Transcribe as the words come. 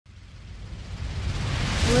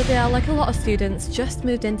Olivia, like a lot of students, just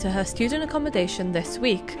moved into her student accommodation this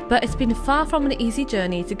week, but it's been far from an easy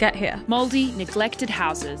journey to get here. Mouldy, neglected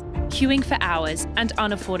houses, queuing for hours, and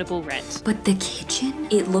unaffordable rent. But the kitchen?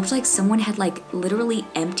 It looked like someone had literally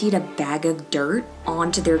emptied a bag of dirt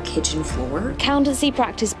onto their kitchen floor. Accountancy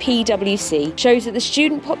practice PwC shows that the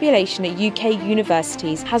student population at UK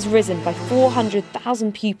universities has risen by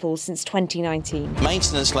 400,000 pupils since 2019.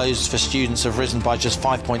 Maintenance loads for students have risen by just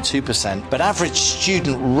 5.2%, but average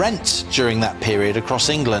student rent during that period across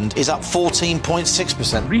England is up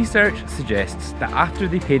 14.6%. Research suggests that after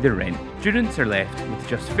they pay their rent, students are left with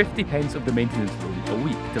just 50 pence of the maintenance loan a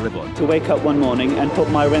week to live on. To wake up one morning and put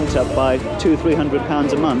my rent up by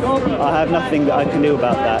 £200-300 a month, I have nothing that I can do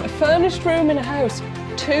about that. A furnished room in a house,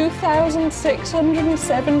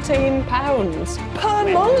 £2,617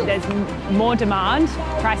 per month. There's more demand,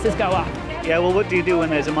 prices go up. Yeah, well, what do you do when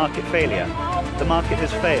there's a market failure? The market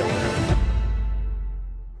has failed.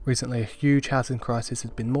 Recently, a huge housing crisis has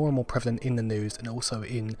been more and more prevalent in the news and also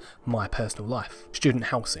in my personal life. Student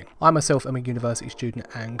housing. I myself am a university student,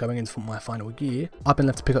 and going into my final year, I've been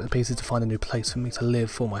left to pick up the pieces to find a new place for me to live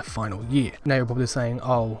for my final year. Now you're probably saying,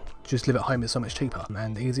 oh, just live at home, it's so much cheaper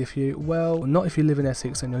and easier for you. Well, not if you live in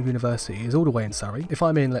Essex and your university is all the way in Surrey. If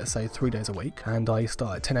I'm in, let's say, 3 days a week and I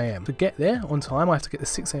start at 10 AM. To get there on time, I have to get the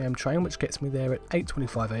 6 AM train, which gets me there at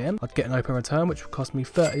 8:25 AM. I'd get an open return, which would cost me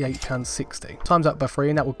 £38.60. Times up by 3,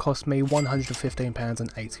 and that would cost me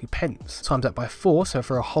 £115.80. Times that by 4, so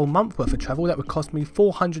for a whole month worth of travel, that would cost me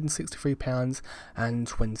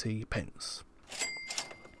 £463.20.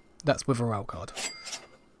 That's with a rail card.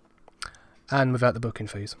 And without the booking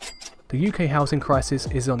fees. The UK housing crisis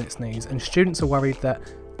is on its knees, and students are worried that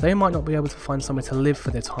they might not be able to find somewhere to live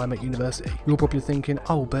for their time at university. You're probably thinking,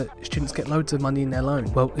 oh, but students get loads of money in their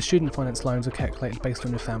loan. Well, the student finance loans are calculated based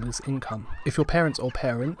on your family's income. If your parents or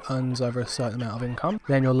parent earns over a certain amount of income,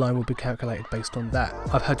 then your loan will be calculated based on that.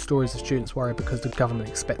 I've heard stories of students worried because the government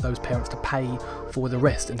expect those parents to pay for the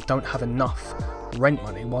rest and don't have enough rent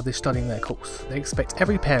money while they're studying their course. They expect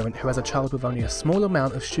every parent who has a child with only a small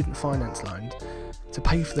amount of student finance loans to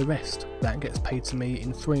pay for the rest. That gets paid to me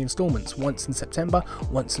in 3 instalments, once in September,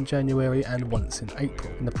 once in January and once in April.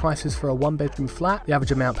 And the prices for a 1-bedroom flat, the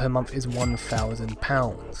average amount per month is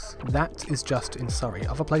 £1,000. That is just in Surrey.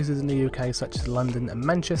 Other places in the UK such as London and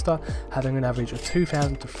Manchester having an average of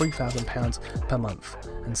 £2,000 to £3,000 per month.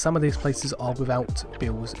 And some of these places are without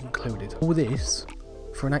bills included. All this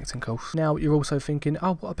for an acting course. Now you're also thinking,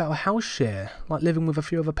 oh, what about a house share? Like living with a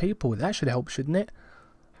few other people, that should help, shouldn't it?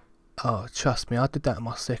 Oh, trust me, I did that in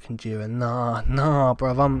my second year and nah,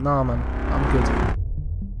 bruv, I'm good.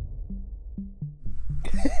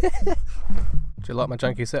 Do you like my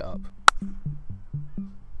janky setup?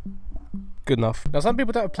 Good enough. Now some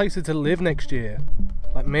people don't have places to live next year,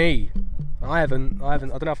 like me. I don't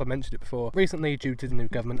know if I mentioned it before. Recently, due to the new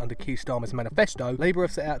government under Keir Starmer's manifesto, Labour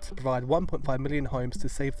have set out to provide 1.5 million homes to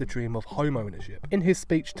save the dream of home ownership. In his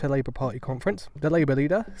speech to Labour Party conference, the Labour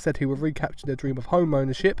leader said he will recapture the dream of home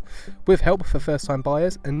ownership with help for first-time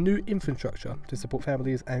buyers and new infrastructure to support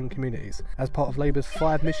families and communities. As part of Labour's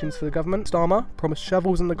 5 missions for the government, Starmer promised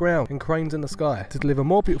shovels in the ground and cranes in the sky to deliver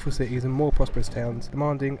more beautiful cities and more prosperous towns,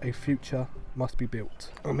 demanding a future must be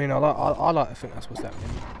built. I mean, I like to think that's what's happening.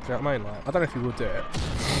 Do you know what I mean? Like, I don't know if he will do it. Do you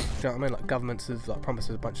know what I mean? Like, governments have promised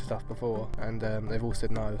us a bunch of stuff before, and they've all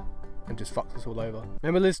said no and just fucked us all over.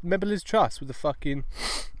 Remember Liz Truss with the fucking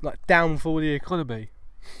downfall of the economy?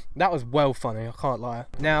 That was well funny, I can't lie.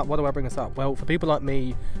 Now, why do I bring this up? Well, for people like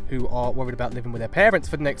me who are worried about living with their parents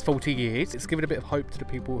for the next 40 years, it's given a bit of hope to the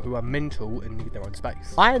people who are mental and need their own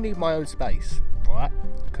space. I need my own space, right?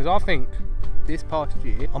 Because I think this past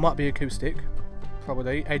year, I might be acoustic,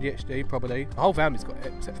 probably, ADHD, probably. The whole family's got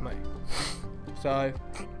it, except for me. So,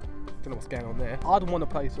 don't know what's going on there. I'd want a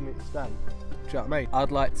place for me to stay. Do you know what I mean?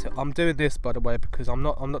 I'd like to. I'm doing this, by the way, because I'm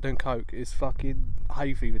not doing coke. It's fucking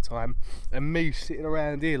hay fever time, and me sitting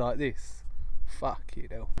around here like this. Fuck you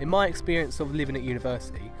know. In my experience of living at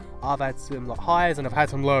university, I've had some highs and I've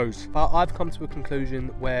had some lows, but I've come to a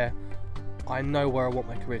conclusion where I know where I want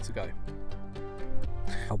my career to go.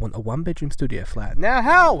 I want a 1-bedroom studio flat. Now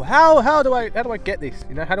how do I get this?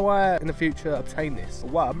 You know, how do I in the future obtain this?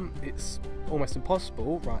 One, it's almost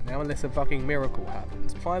impossible right now unless a fucking miracle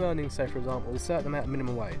happens. If I'm earning, say for example, a certain amount of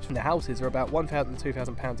minimum wage, and the houses are about £1,000 to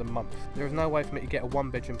 £2,000 a month, there is no way for me to get a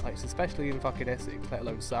 1-bedroom place, especially in fucking Essex, let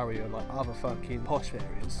alone Surrey and other fucking posh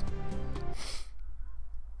areas.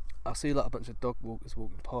 I see a bunch of dog walkers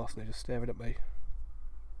walking past and they're just staring at me.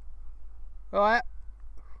 Alright.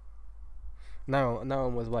 No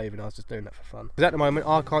one was waving, I was just doing that for fun. Because at the moment,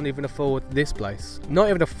 I can't even afford this place. Not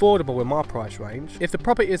even affordable in my price range. If the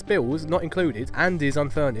property is bills, not included, and is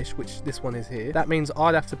unfurnished, which this one is here, that means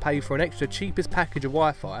I'd have to pay for an extra cheapest package of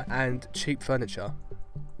Wi-Fi and cheap furniture.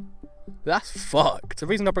 That's fucked. The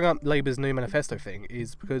reason I bring up Labour's new manifesto thing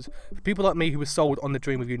is because for people like me who were sold on the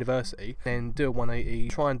dream of university, then do a 180,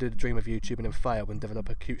 try and do the dream of YouTube and then fail and develop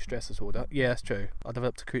acute stress disorder. Yeah, that's true. I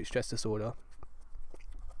developed acute stress disorder.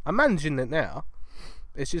 I'm managing it now.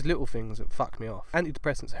 It's just little things that fuck me off.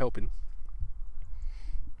 Antidepressants are helping.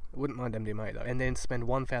 I wouldn't mind MDMA though. And then spend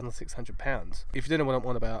 £1,600. If you don't know what I'm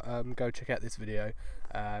on about, go check out this video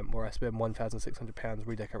where I spend £1,600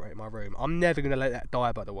 redecorating my room. I'm never going to let that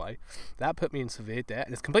die, by the way. That put me in severe debt,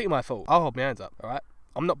 and it's completely my fault. I'll hold my hands up, alright?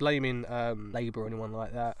 I'm not blaming Labour or anyone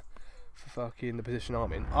like that for fucking the position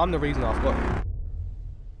I'm in. I'm the reason I've got it.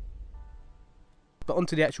 But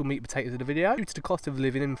onto the actual meat and potatoes of the video. Due to the cost of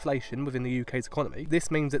living and inflation within the UK's economy,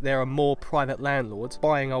 this means that there are more private landlords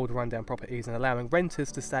buying old rundown properties and allowing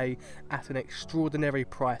renters to stay at an extraordinary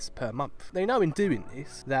price per month. They know in doing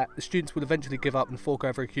this that the students will eventually give up and fork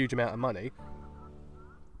over a huge amount of money.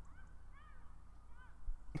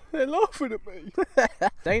 They're laughing at me.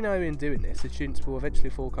 They know in doing this, the students will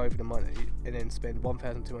eventually fork over the money and then spend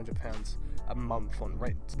 £1,200 a month on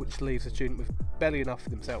rent, which leaves the student with barely enough for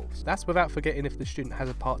themselves. That's without forgetting if the student has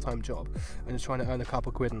a part-time job and is trying to earn a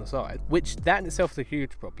couple quid on the side, which that in itself is a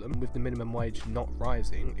huge problem with the minimum wage not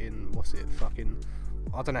rising in, what's it, fucking,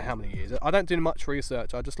 I don't know how many years. I don't do much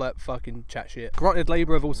research, I just like fucking chat shit. Granted,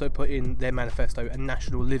 Labour have also put in their manifesto a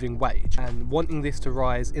national living wage and wanting this to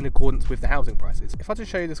rise in accordance with the housing prices. If I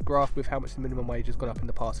just show you this graph with how much the minimum wage has gone up in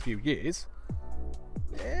the past few years,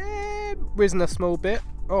 risen a small bit.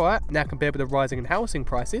 Alright, now compared with the rising in housing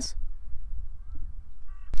prices,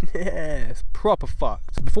 yeah, it's proper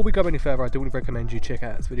fucked. Before we go any further, I do want to recommend you check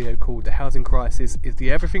out this video called The Housing Crisis is the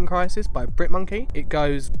Everything Crisis by BritMonkey. It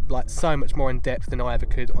goes like so much more in depth than I ever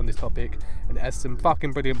could on this topic, and it has some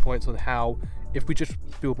fucking brilliant points on how if we just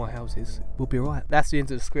build more houses, we'll be alright. That's the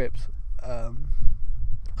end of the script.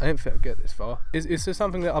 I didn't think I'd get this far. It's just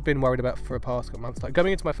something that I've been worried about for the past couple months. Like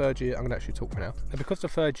going into my third year, I'm gonna actually talk for now. And because the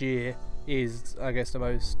third year is, I guess, the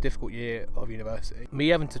most difficult year of university, me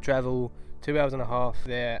having to travel 2.5 hours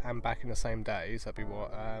there and back in the same day, so that'd be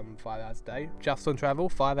what, 5 hours a day? Just on travel,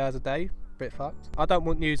 5 hours a day? Bit fucked. I don't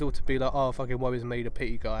want news all to be like, oh fucking woe is me, the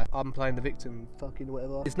pity guy, I'm playing the victim, fucking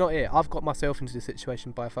whatever. It's not it. I've got myself into this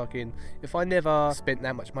situation by fucking, if I never spent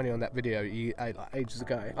that much money on that video like ages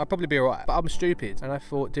ago, I'd probably be alright. But I'm stupid, and I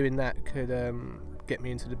thought doing that could get me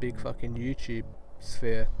into the big fucking YouTube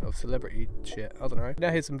sphere of celebrity shit. I don't know. Now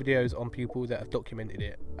here's some videos on people that have documented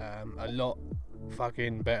it a lot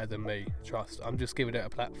fucking better than me, trust. I'm just giving it a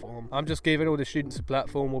platform. I'm just giving all the students a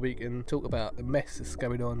platform where we can talk about the mess that's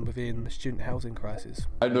going on within the student housing crisis.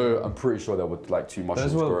 I know, I'm pretty sure there were like 2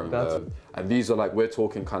 mushrooms growing there. And these are like, we're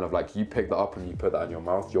talking kind of like, you pick that up and you put that in your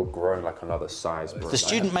mouth, you're growing like another size, bro. The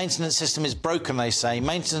student maintenance system is broken, they say.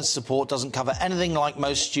 Maintenance support doesn't cover anything like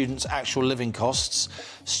most students' actual living costs.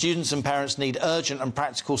 Students and parents need urgent and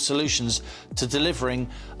practical solutions to delivering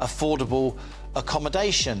affordable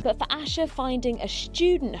accommodation. But for Asha, finding a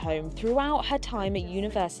student home throughout her time at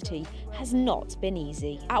university has not been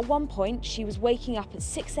easy. At one point, she was waking up at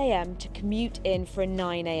 6 AM to commute in for a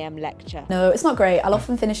 9 AM lecture. No, it's not great. I'll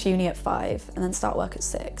often finish uni at 5 and then start work at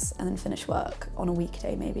 6 and then finish work on a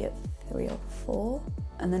weekday maybe at 3 or 4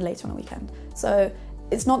 and then later on a weekend. So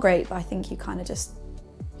it's not great, but I think you kind of just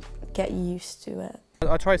get used to it.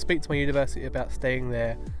 I tried to speak to my university about staying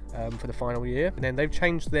there for the final year, and then they've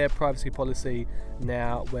changed their privacy policy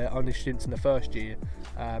now where only students in the first year,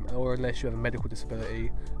 or unless you have a medical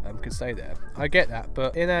disability, can stay there. I get that,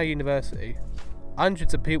 but in our university,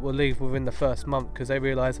 hundreds of people leave within the first month because they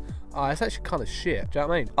realise, oh, it's actually kind of shit. Do you know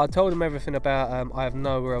what I mean? I told them everything about I have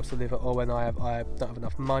nowhere else to live at all, and I don't have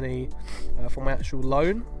enough money for my actual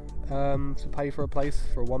loan to pay for a place,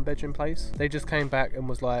 for a 1-bedroom place. They just came back and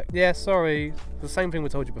was like, yeah, sorry, the same thing we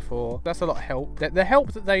told you before. That's a lot of help. The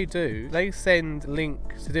help that they do, they send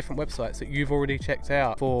links to different websites that you've already checked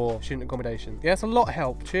out for student accommodation. Yeah, it's a lot of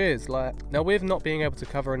help. Cheers. Like, now with not being able to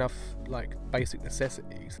cover enough like basic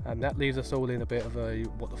necessities, and that leaves us all in a bit of a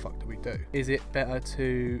what the fuck do we do? Is it better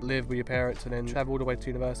to live with your parents and then travel all the way to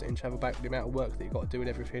university and travel back with the amount of work that you've got to do and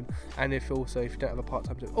everything? And if you don't have a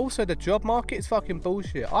part-time job, also the job market is fucking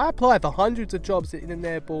bullshit. I apply for hundreds of jobs sitting in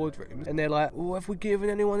their boardrooms and they're like, oh, have we given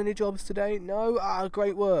anyone any jobs today? No? Ah,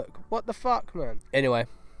 great work. What the fuck, man? Anyway,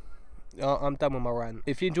 I'm done with my rant.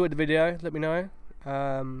 If you enjoyed the video, let me know.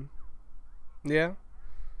 Yeah.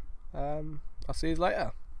 I'll see you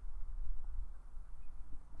later.